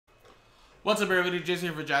What's up, everybody? Jason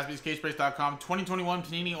here for jaspyscasebreaks.com. 2021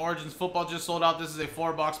 Panini Origins Football just sold out. This is a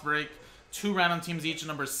 4-box break. 2 random teams each,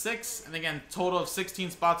 number 6. And again, total of 16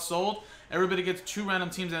 spots sold. Everybody gets 2 random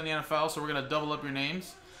teams in the NFL, so we're going to double up your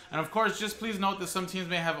names. And of course, just please note that some teams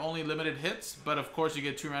may have only limited hits, but of course you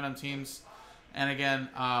get 2 random teams. And again,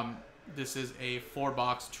 this is a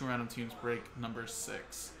 4-box, 2 random teams break, number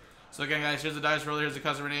 6. So again, guys, here's the dice roller. Here's the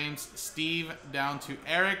customer names. Steve down to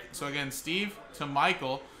Eric. So again, Steve to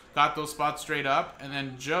Michael. Got those spots straight up. And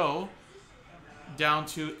then Joe down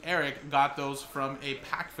to Eric got those from a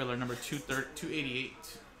pack filler, number 288.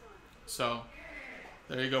 So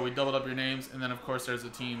there you go. We doubled up your names. And then, of course, there's the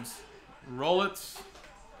teams. Roll it.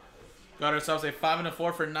 Got ourselves a 5 and a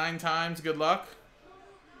 4 for 9 times. Good luck.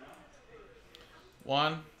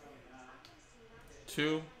 1,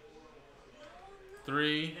 2,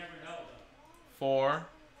 3, 4,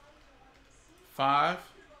 5,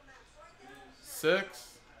 6,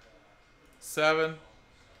 7,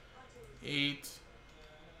 8,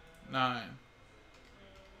 9.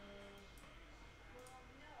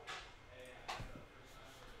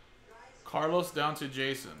 Carlos down to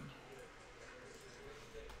Jason.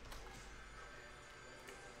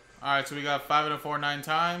 Alright, so we got 5 and a 4, 9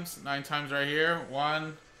 times. 9 times right here.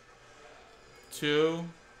 1, 2,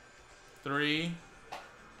 3,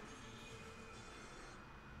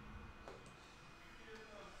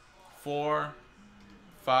 4,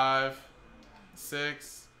 5,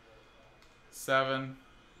 6, 7,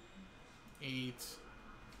 8,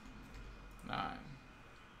 9.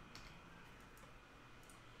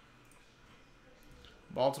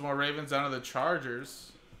 Baltimore Ravens down to the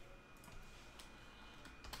Chargers.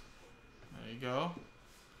 There you go.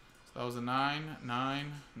 So that was a 9,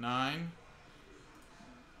 9, 9.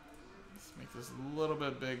 Let's make this a little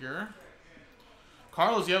bit bigger.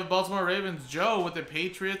 Carlos, you have Baltimore Ravens. Joe with the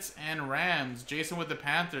Patriots and Rams. Jason with the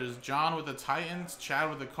Panthers. John with the Titans. Chad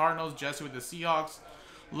with the Cardinals. Jesse with the Seahawks.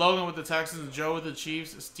 Logan with the Texans. Joe with the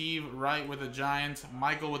Chiefs. Steve Wright with the Giants.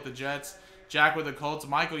 Michael with the Jets. Jack with the Colts.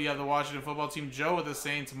 Michael, you have the Washington football team. Joe with the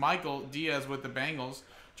Saints. Michael Diaz with the Bengals.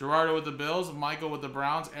 Gerardo with the Bills. Michael with the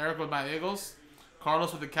Browns. Eric with my Eagles.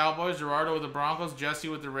 Carlos with the Cowboys. Gerardo with the Broncos. Jesse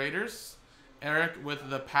with the Raiders. Eric with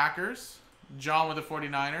the Packers. John with the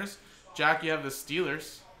 49ers. Jack, you have the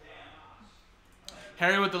Steelers.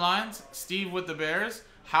 Harry with the Lions. Steve with the Bears.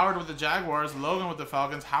 Howard with the Jaguars. Logan with the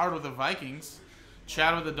Falcons. Howard with the Vikings.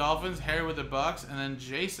 Chad with the Dolphins. Harry with the Bucks. And then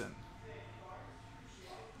Jason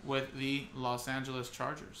with the Los Angeles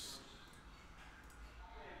Chargers.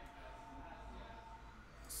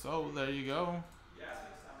 So, there you go.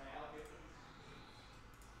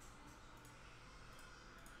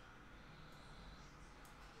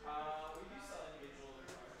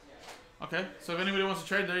 Okay, so if anybody wants to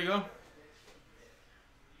trade, there you go.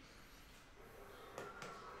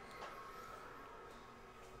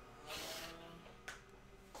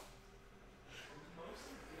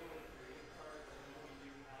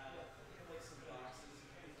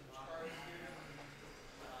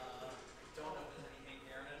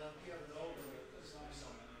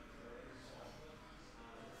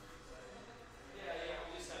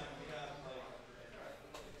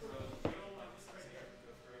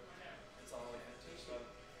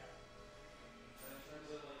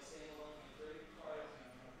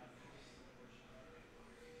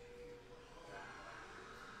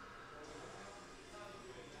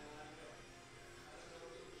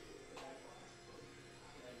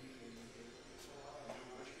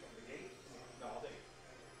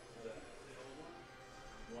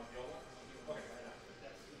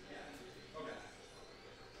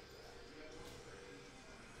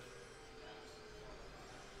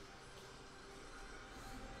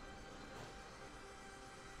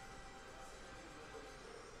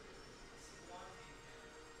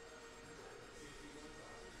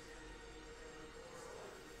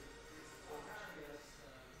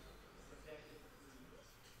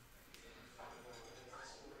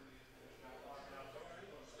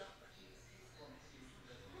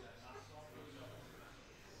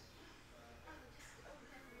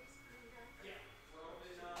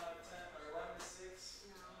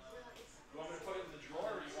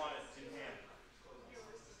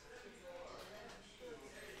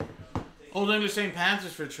 Old English saying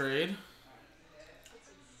Panthers for trade.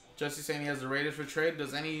 Jesse saying he has the Raiders for trade.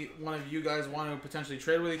 Does any one of you guys want to potentially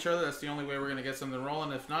trade with each other? That's the only way we're going to get something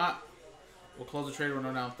rolling. If not, we'll close the trade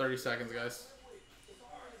window now in 30 seconds, guys.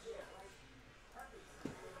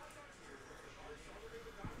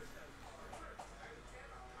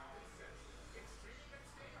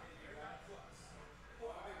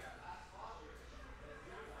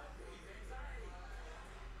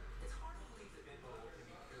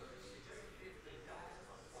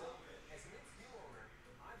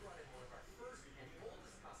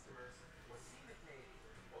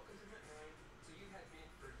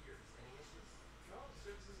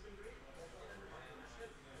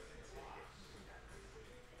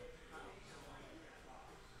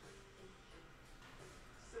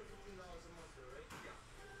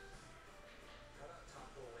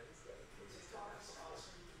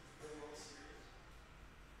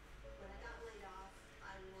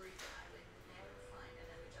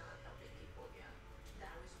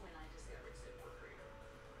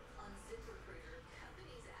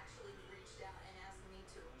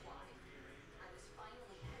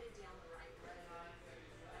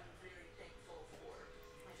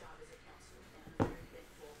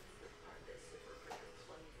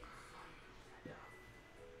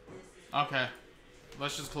 Okay.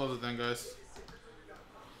 Let's just close it then, guys.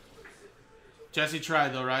 Jesse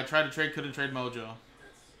tried though, right? Tried to trade, couldn't trade Mojo.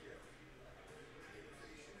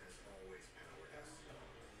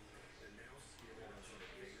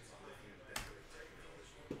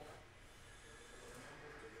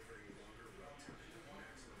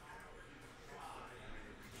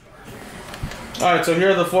 Alright, so here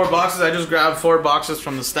are the 4 boxes. I just grabbed 4 boxes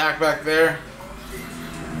from the stack back there.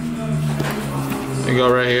 They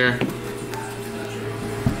go right here.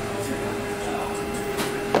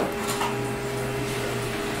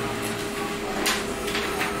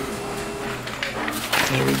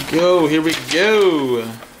 Here we go, here we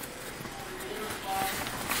go.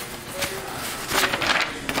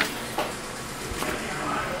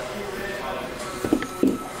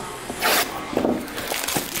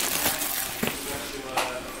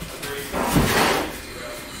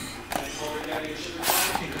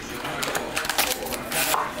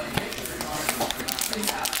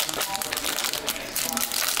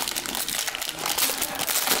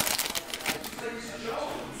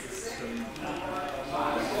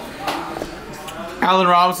 Allen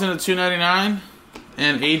Robinson at $2.99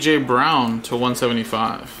 and AJ Brown to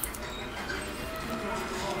 $175.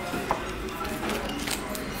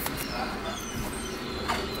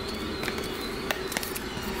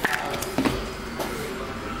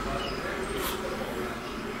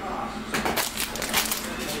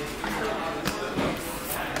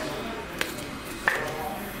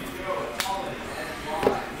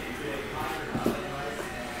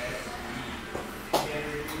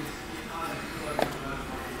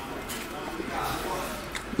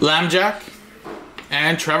 Lambjack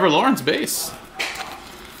and Trevor Lawrence base.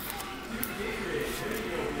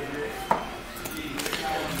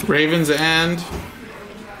 Ravens and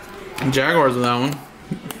Jaguars with that one.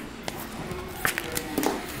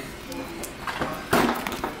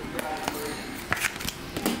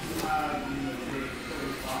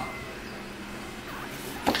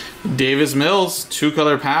 Davis Mills,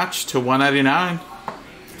 2-color patch to $199.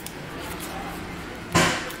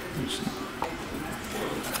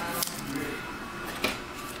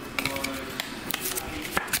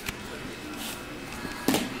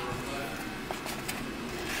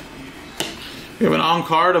 We have an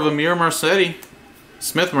on-card of Amir Marcetti.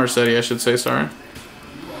 Smith Marcetti, I should say, sorry.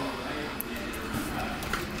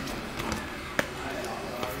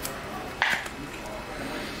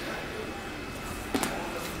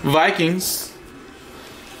 Vikings.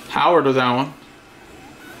 Howard with that one.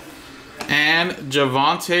 And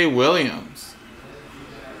Javonte Williams.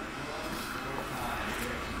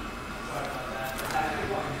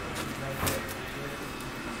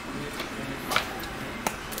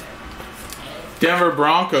 Denver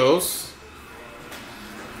Broncos.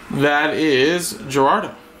 That is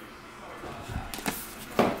Gerardo.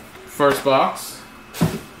 First box.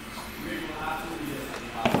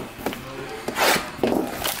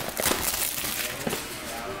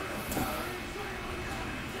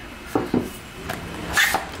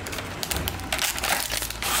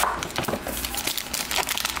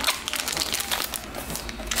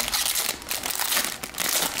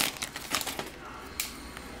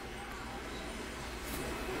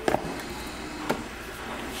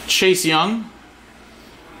 Chase Young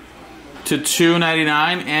to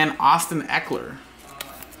 $2.99 and Austin Eckler.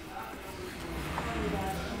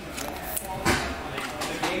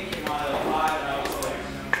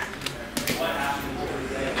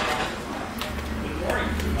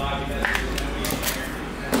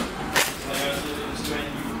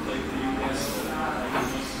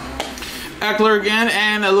 Eckler again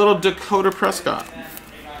and a little Dakota Prescott.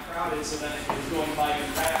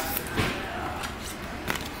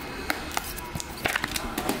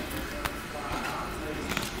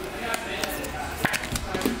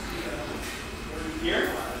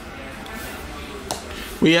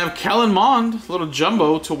 We have Kellen Mond, little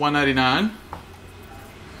jumbo to $199.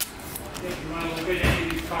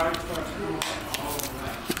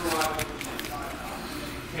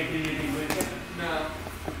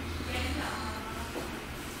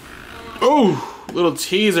 Oh, little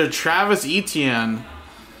teaser, Travis Etienne.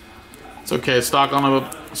 It's okay, stock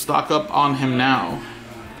up on him now.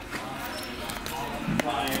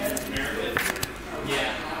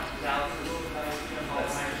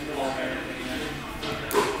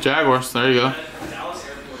 Jaguars, there you go.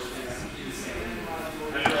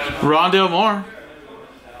 Rondale Moore.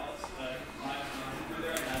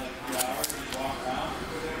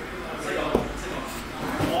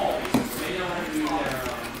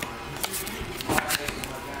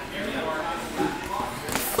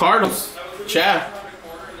 Cardinals, Chad.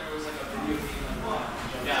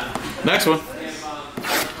 Next one.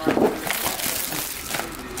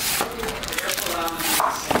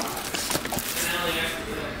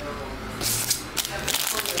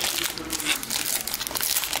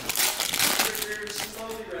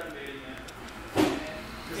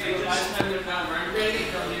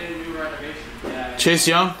 Chase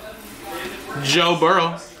Young. Joe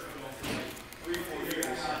Burrow.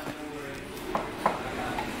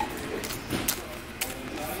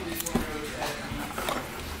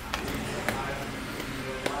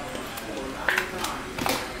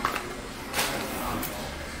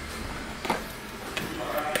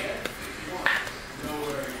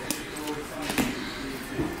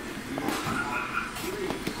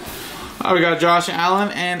 We got Josh Allen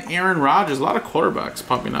and Aaron Rodgers. A lot of quarterbacks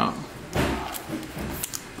popping out.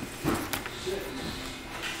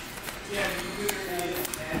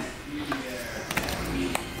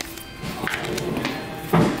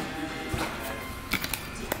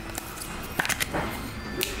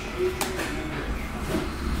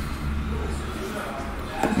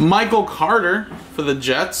 Michael Carter for the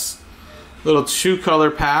Jets. Little 2-color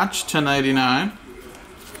patch, $10.99.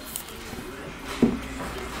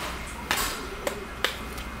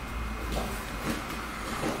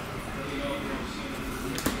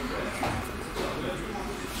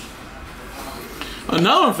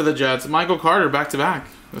 Another one for the Jets. Michael Carter, back-to-back.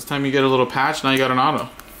 This time you get a little patch, now you got an auto.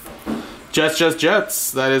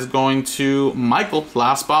 Jets. That is going to Michael.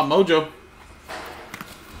 Last spot, Mojo.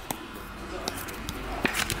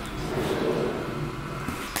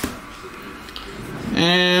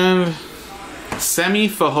 And Semi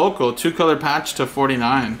Fehoko, 2-color patch to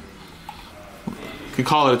 49. You can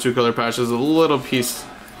call it a 2-color patch. There's a little piece.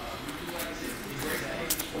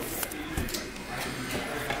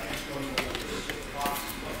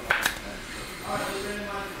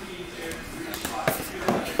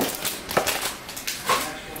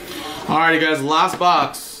 Alrighty guys, last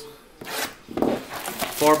box.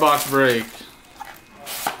 4-box break.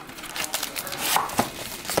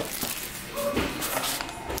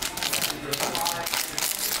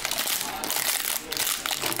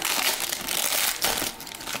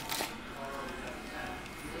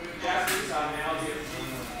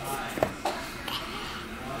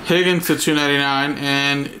 Higgins to $2.99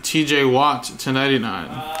 and TJ Watt to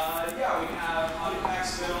 $2.99.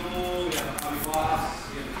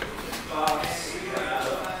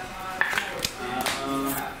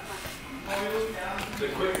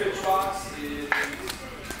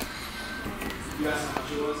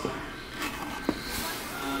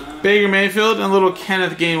 Baker Mayfield and a little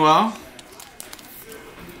Kenneth Gainwell.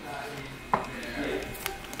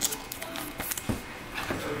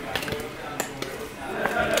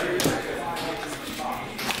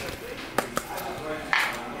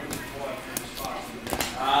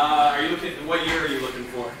 Are you looking? What year are you looking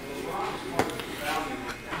for?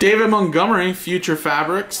 David Montgomery, Future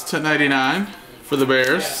Fabrics $10.99 for the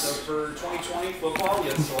Bears. Yeah, so for 2020 football, we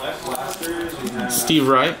have select blasters. We have Steve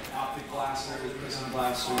Wright. optic blasters, prism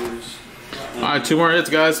blasters. Alright, 2 more hits,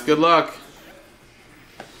 guys. Good luck.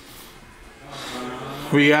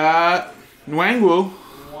 We got Nwangwu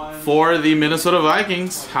for the Minnesota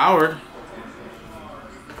Vikings. Howard.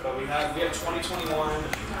 But we have 2021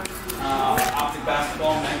 optic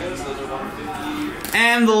basketball megas. Those are 150.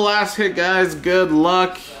 And the last hit, guys. Good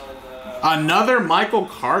luck. Another Michael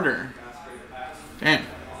Carter. Damn.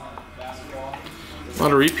 A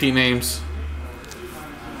lot of repeat names.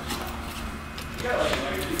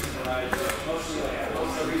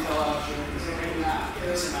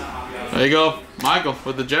 There you go, Michael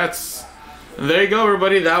with the Jets. And there you go,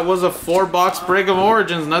 everybody. That was a 4-box break of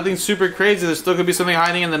Origins. Nothing super crazy. There still could be something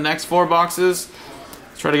hiding in the next 4 boxes.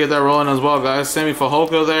 Let's try to get that rolling as well, guys. Semi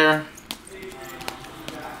Fehoko there.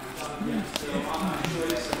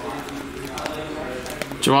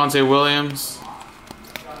 Javonte Williams.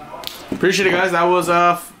 Appreciate it, guys. That was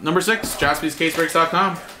number 6,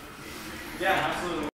 JaspysCaseBreaks.com. Yeah, absolutely.